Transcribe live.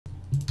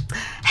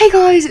Hey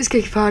guys, it's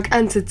Cookie Pug,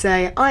 and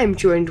today I am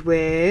joined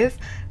with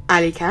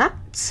Alley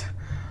Cat,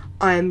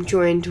 I am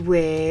joined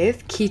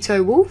with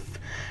Keto Wolf,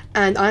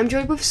 and I am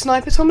joined with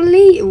Sniper Tom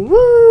Lee.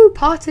 Woo!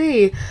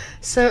 Party!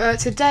 So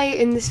today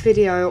in this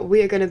video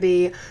we are going to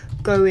be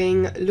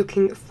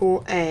looking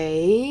for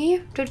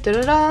a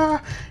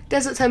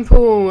desert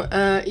temple.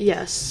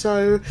 Yes,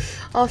 so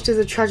after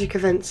the tragic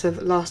events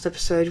of last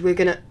episode we're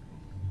going to...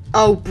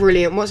 Oh,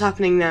 brilliant. What's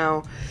happening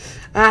now?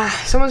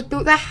 Someone's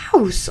built their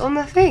house on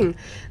the thing.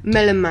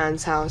 Melon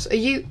Man's house. Are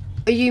you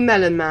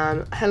Melon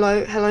Man?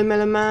 Hello,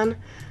 Melon Man.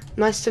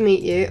 Nice to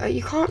meet you.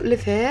 You can't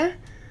live here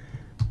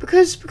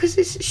because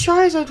it's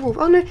Shire's old wolf.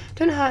 Oh no,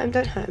 don't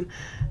hurt him.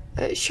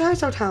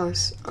 Shire's old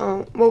house.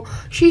 Oh well,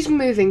 she's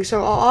moving,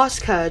 so I'll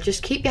ask her.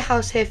 Just keep your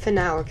house here for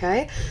now,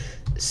 okay?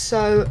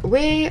 So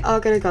we are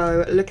gonna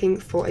go looking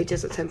for a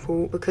desert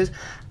temple because,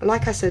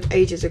 like I said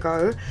ages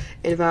ago,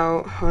 in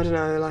about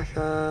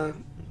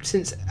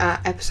since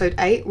episode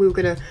 8, we were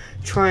going to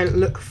try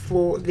and look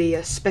for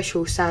the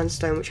special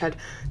sandstone which had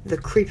the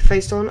creeper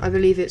face on. I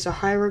believe it's a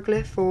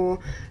hieroglyph or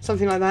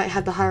something like that. It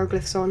had the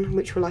hieroglyphs on,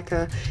 which were like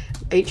a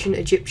ancient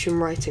Egyptian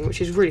writing,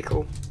 which is really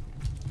cool.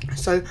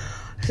 So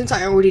since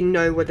I already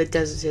know where the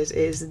desert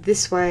is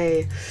this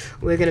way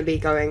we're going to be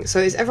going. So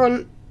is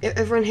everyone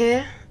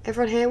here?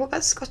 Everyone here? What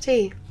about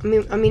Scotty? I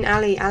mean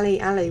Alley.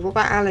 What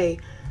about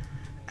Alley?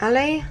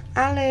 Alley,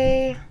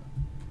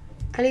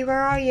 where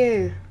are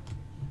you?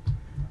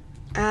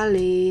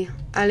 Alley.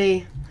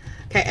 Okay,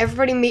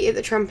 everybody meet at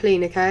the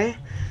trampoline, okay?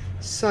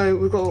 So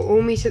we've got to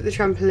all meet at the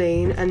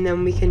trampoline and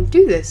then we can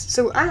do this.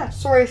 So,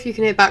 sorry if you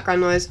can hear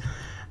background noise.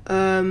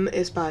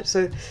 It's bad.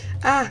 So,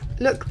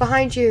 look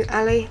behind you,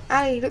 Alley.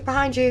 Look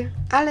behind you.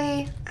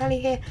 Alley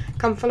here.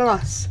 Come follow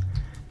us.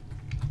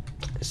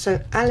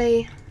 So,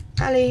 Alley,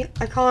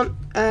 I can't,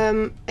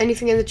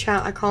 anything in the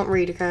chat I can't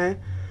read, okay?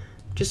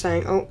 Just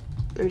saying. Oh,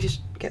 let me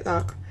just get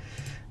that.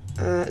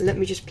 Let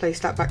me just place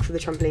that back for the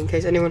trampoline in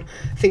case anyone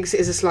thinks it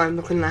is a slime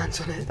block and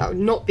lands on it. That would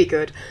not be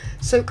good.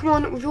 So come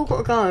on, we've all got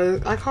to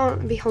go. I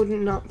can't be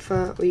holding it up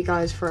for you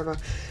guys forever.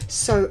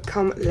 So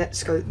come,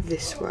 let's go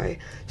this way.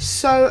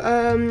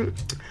 So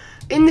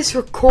in this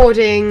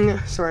recording,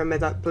 sorry I made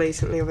that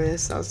blatantly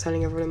obvious. I was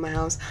telling everyone in my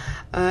house.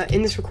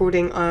 In this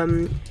recording,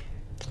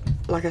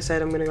 like I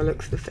said, I'm gonna go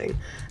look for the thing.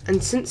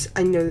 And since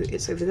I know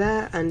it's over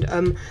there, and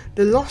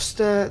the lost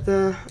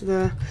the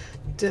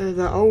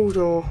old,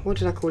 or what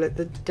did I call it,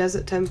 the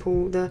desert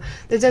temple, the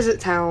desert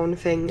town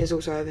thing is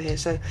also over here,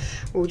 so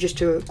we'll just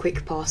do a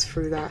quick pass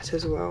through that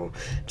as well,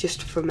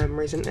 just for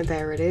memories. And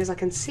there it is, I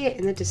can see it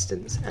in the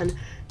distance. And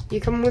you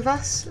coming with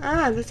us?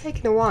 They're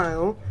taking a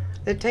while.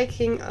 They're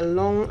taking a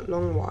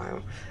long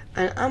while.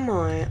 And am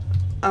I...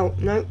 Oh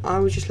no, I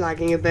was just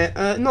lagging a bit.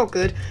 Not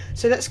good.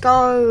 So let's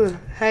go.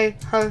 Hey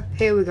ho,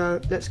 here we go,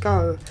 let's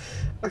go.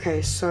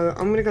 Okay, so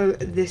I'm gonna go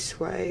this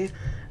way,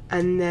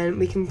 and then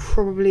we can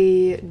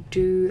probably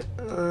do,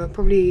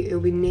 probably it'll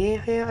be near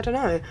here, I don't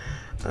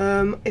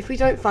know. If we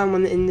don't find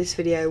one in this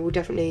video, we'll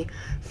definitely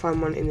find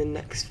one in the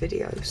next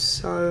video.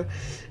 So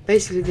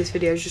basically this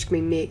video is just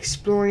going to be me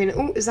exploring. And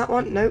oh, is that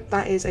one? Nope,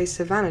 that is a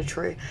savannah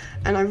tree.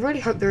 And I really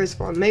hope there is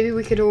one. Maybe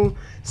we could all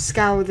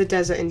scour the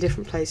desert in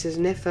different places,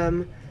 and if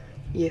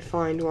you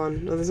find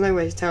one, well, there's no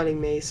way of telling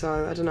me,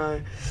 so I don't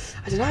know.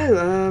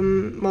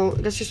 Well,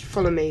 let's just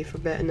follow me for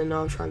a bit and then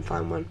I'll try and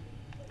find one.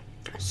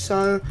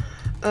 So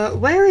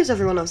where is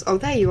everyone else? Oh,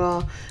 there you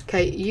are.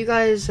 Okay, you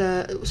guys,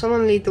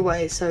 someone lead the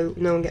way so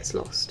no one gets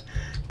lost.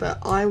 But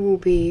I will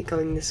be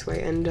going this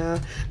way. And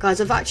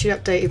guys, I've actually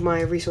updated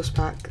my resource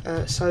pack,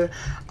 so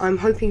I'm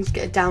hoping to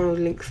get a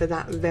download link for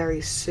that very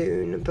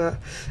soon. But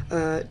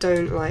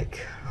don't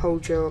like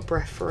hold your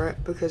breath for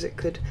it because it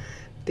could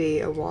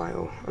be a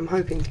while. I'm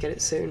hoping to get it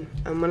soon.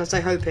 And when I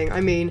say hoping, I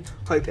mean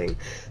hoping.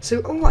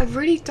 So I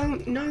really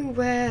don't know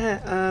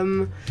where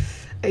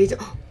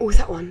oh, is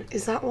that one?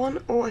 Is that one?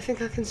 Oh, I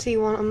think I can see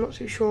one. I'm not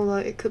too sure though.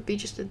 It could be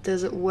just a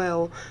desert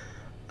well.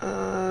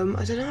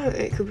 I don't know.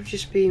 It could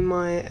just be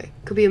it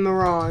could be a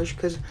mirage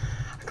because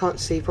I can't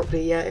see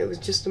properly yet. It was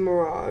just a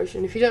mirage.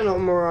 And if you don't know what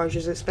a mirage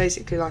is, it's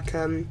basically like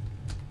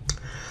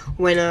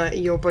when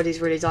your body's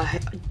really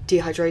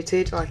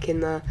dehydrated, like in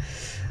the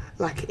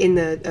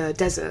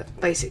desert.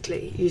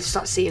 Basically, you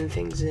start seeing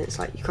things, and it's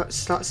like you can't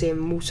start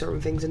seeing water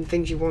and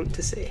things you want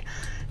to see.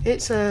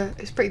 It's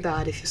pretty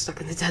bad if you're stuck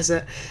in the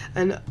desert.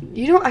 And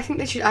you know what, I think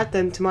they should add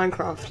them to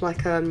Minecraft,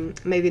 like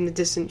maybe in the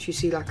distance you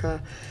see like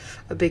a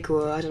big,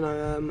 I don't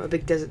know, a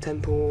big desert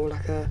temple, or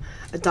like a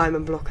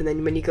diamond block, and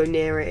then when you go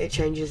near it it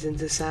changes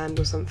into sand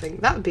or something.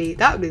 That would be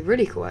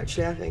really cool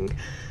actually, I think.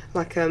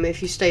 Like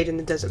if you stayed in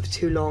the desert for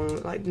too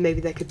long, like maybe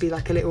there could be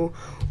like a little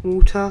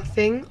water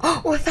thing.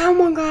 Oh, I found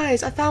one,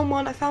 guys! I found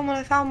one! Everyone,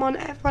 I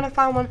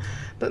found one!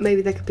 But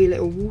maybe there could be a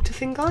little water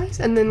thing, guys,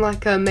 and then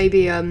like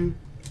maybe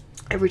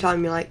every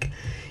time every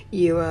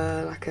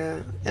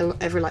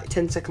like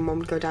 10-second one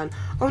would go down.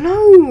 Oh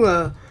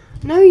no!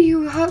 No, you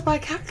were hurt by a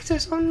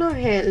cactus. Oh no,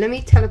 here, let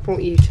me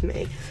teleport you to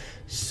me.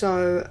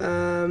 So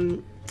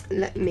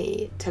let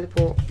me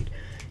teleport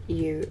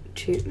you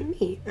to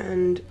me,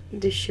 and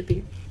this should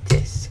be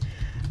this.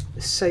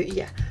 So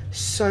yeah,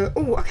 So,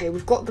 oh, okay,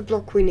 we've got the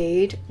block we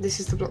need. This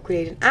is the block we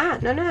need.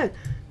 And, no,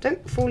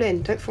 don't fall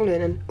in, don't fall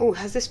in. And, oh,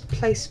 has this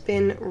place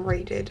been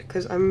raided?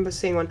 Because I remember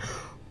seeing one.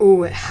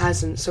 Oh, it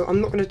hasn't. So I'm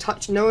not going to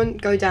touch. No one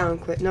go down,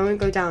 quick. No one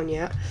go down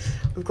yet.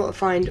 We've got to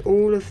find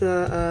all of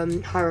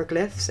the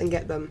hieroglyphs and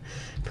get them,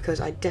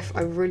 because I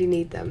really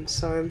need them.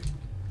 So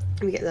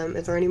let me get them.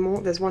 Is there any more?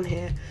 There's one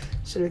here.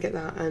 So let me get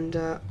that. And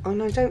oh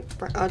no, don't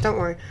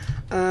worry.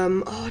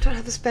 Oh, I don't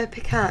have a spare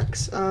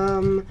pickaxe.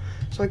 So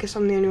I guess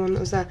I'm the only one that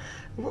was there.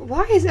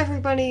 Why is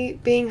everybody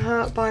being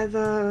hurt by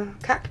the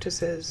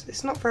cactuses?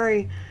 It's not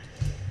very.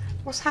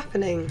 What's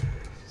happening?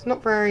 It's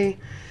not very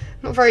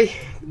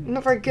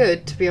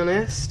good, to be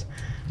honest.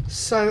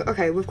 So,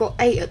 okay, we've got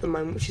 8 at the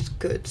moment, which is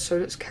good. So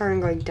let's carry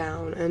on going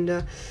down.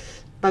 And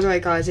by the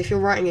way, guys, if you're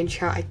writing in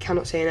chat, I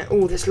cannot see it.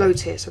 Oh, there's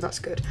loads here, so that's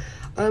good.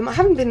 I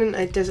haven't been in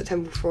a desert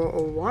temple for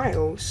a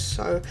while,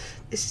 so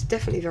this is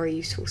definitely very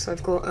useful. So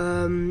I've got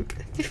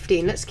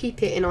 15. Let's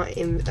keep it in our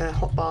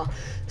hotbar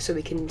so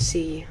we can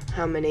see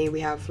how many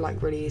we have,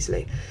 like, really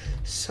easily.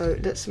 So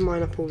let's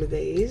mine up all of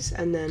these,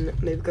 and then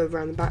maybe go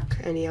around the back,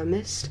 any I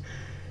missed.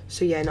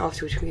 So yeah, and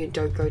afterwards we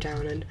can go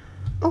down and...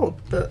 Oh, a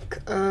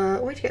book.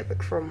 Where'd you get a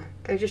book from?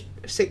 Oh, just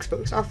 6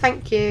 books. Oh,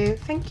 thank you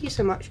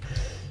so much.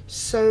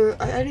 So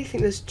I only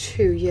think there's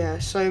 2, yeah.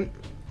 So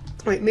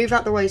wait, move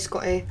out the way,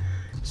 Scotty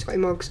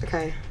Moggs.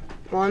 Okay,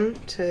 1,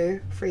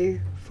 2,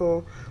 3,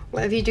 4.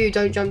 Whatever you do,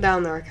 don't jump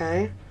down there,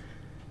 okay?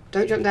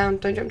 Don't jump down.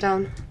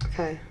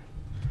 Okay,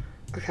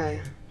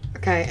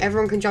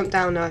 everyone can jump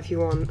down now if you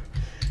want.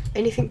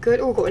 Anything good?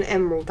 Oh, got an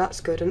emerald.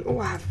 That's good. And oh,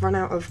 I've run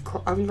out of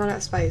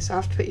space. I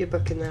have to put your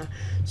book in there.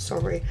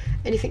 Sorry.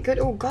 Anything good?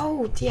 Oh,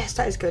 gold. Yes,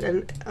 that is good.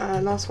 And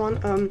last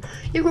one.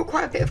 You've got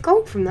quite a bit of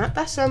gold from that.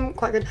 That's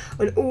quite good.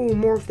 And oh,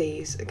 more of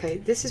these. Okay,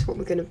 this is what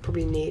we're gonna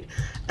probably need.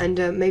 And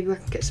maybe I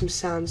can get some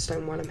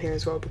sandstone while I'm here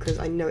as well, because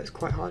I know it's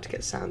quite hard to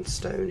get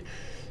sandstone.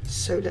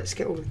 So let's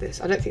get all of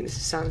this. I don't think this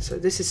is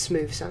sandstone. This is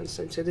smooth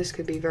sandstone. So this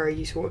could be very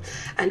useful.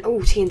 And oh,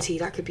 TNT.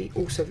 That could be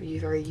also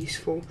very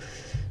useful.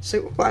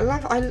 So I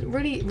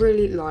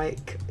really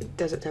like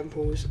desert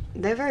temples.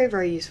 They're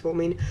very useful. I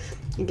mean,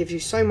 it gives you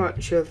so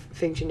much of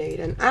things you need.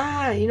 And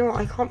you know what?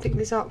 I can't pick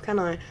this up, can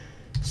I?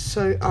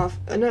 So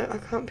no, I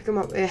can't pick them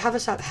up.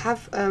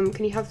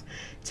 Can you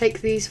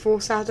take these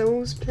 4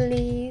 saddles,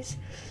 please?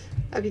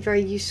 That'd be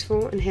very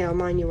useful. And here, I'll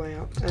mine your way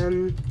up.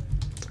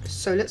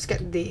 So let's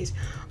get these.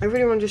 I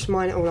really want to just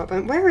mine it all up.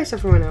 And where is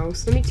everyone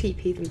else? Let me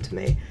TP them to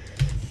me.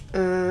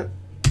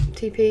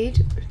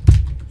 TP'd.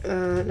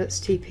 Let's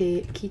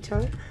TP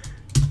Keto.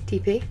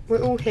 TP.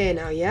 We're all here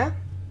now, yeah?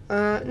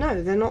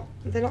 No, they're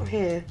not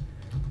here.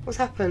 What's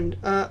happened?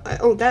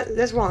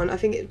 There's one. I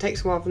think it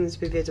takes a while for them to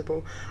be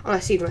visible. Oh, I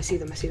see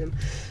them.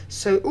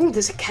 So, oh,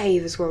 there's a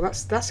cave as well.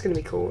 That's gonna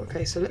be cool.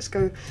 Okay, so let's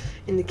go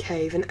in the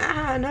cave. And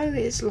no,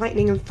 it's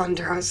lightning and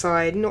thunder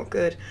outside. Not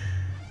good.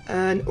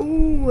 And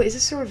oh, is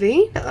this a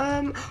ravine?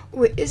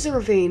 Oh, it is a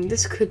ravine.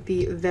 This could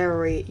be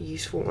very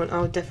useful, and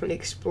I'll definitely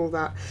explore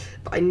that.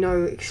 But I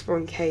know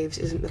exploring caves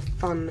isn't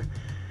the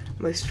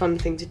most fun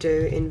thing to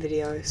do in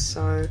videos.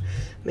 So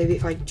maybe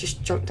if I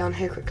just jump down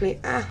here quickly.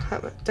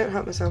 Don't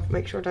hurt myself.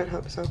 Make sure I don't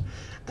hurt myself.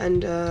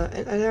 And are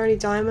there any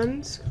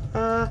diamonds?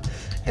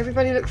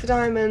 Everybody look for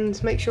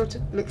diamonds. Make sure to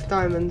look for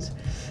diamonds.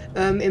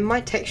 In my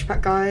texture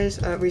pack,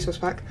 guys, resource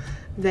pack,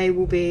 they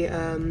will be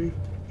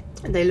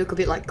they look a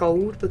bit like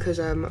gold, because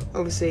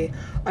obviously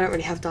I don't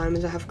really have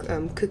diamonds. I have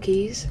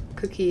cookie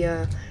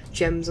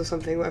gems or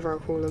something, whatever I'll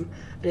call them.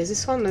 And is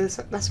this one? No,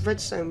 that's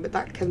redstone, but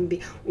that can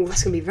be, oh,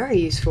 that's gonna be very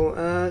useful.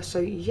 So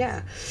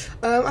yeah,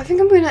 I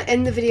think I'm gonna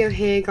end the video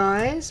here,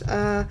 guys.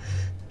 I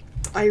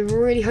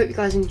really hope you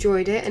guys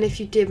enjoyed it, and if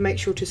you did, make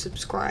sure to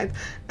subscribe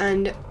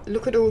and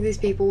look at all these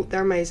people.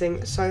 They're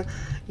amazing. So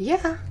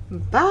yeah,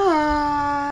 bye.